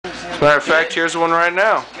Matter of fact, here's one right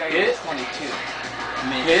now. Hit 22.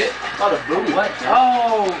 Hit. Oh, the booty. What?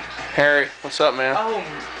 Oh. Harry, what's up, man? Oh,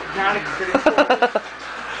 not a critical.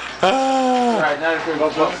 Ah. Alright, not a critical.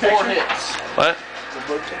 But 4 hits. What? The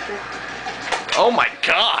boat picture? Oh my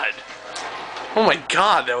god! Oh my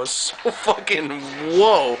god, that was so fucking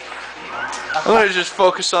whoa! I'm gonna just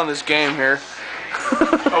focus on this game here.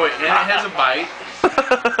 Oh wait, and it has a bite.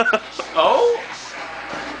 Oh!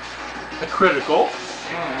 A critical.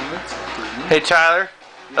 Hey Tyler,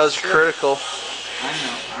 that was critical. I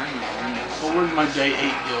know. Well, where'd my day 8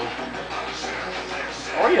 go?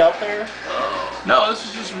 Are you up there? No, this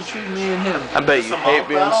is just between me and him. I bet you hate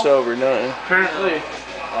being sober, don't you? Apparently.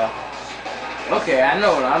 Okay, I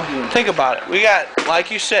know what I'm doing. Think about it. We got, like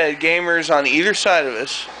you said, gamers on either side of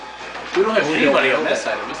us. We don't have anybody on that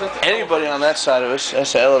side of us. That's the Anybody on that side of us,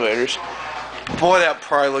 that's the elevators. Boy, that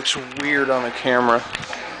probably looks weird on the camera.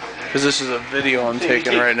 Because this is a video I'm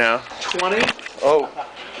taking right now. 20 Oh.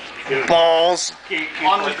 Balls.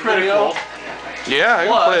 on the critical. Yeah, I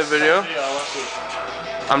can play a video.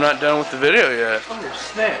 I'm not done with the video yet. Oh,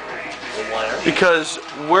 snap. Because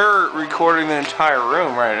we're recording the entire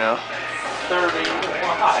room right now.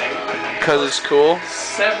 35. Because it's cool.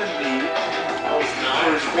 70.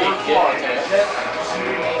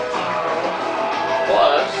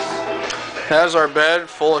 Plus. That's our bed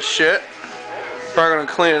full of shit. Probably gonna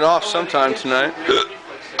clean it off sometime tonight.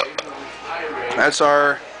 That's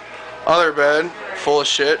our other bed full of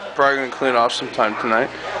shit. Probably gonna clean it off sometime tonight.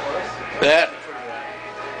 That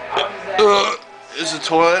is the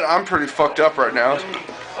toilet. I'm pretty fucked up right now.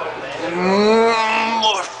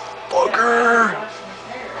 Motherfucker.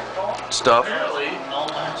 Stuff.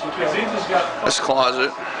 This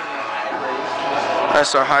closet.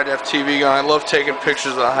 That's our high-def TV gun. I love taking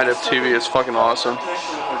pictures of the high-def TV. It's fucking awesome.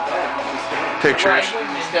 Pictures.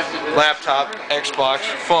 Laptop, Xbox,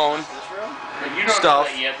 phone. Stuff.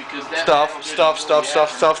 Stuff.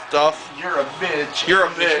 You're a bitch. You're a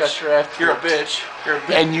bitch. You're a bitch. You're a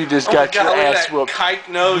bitch. And you just got your ass whooped. Kike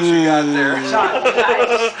nose you got there.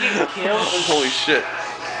 Holy shit.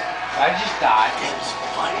 I just died.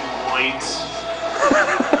 Fighting whites.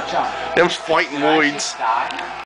 John. Them's fighting Did I voids. just die?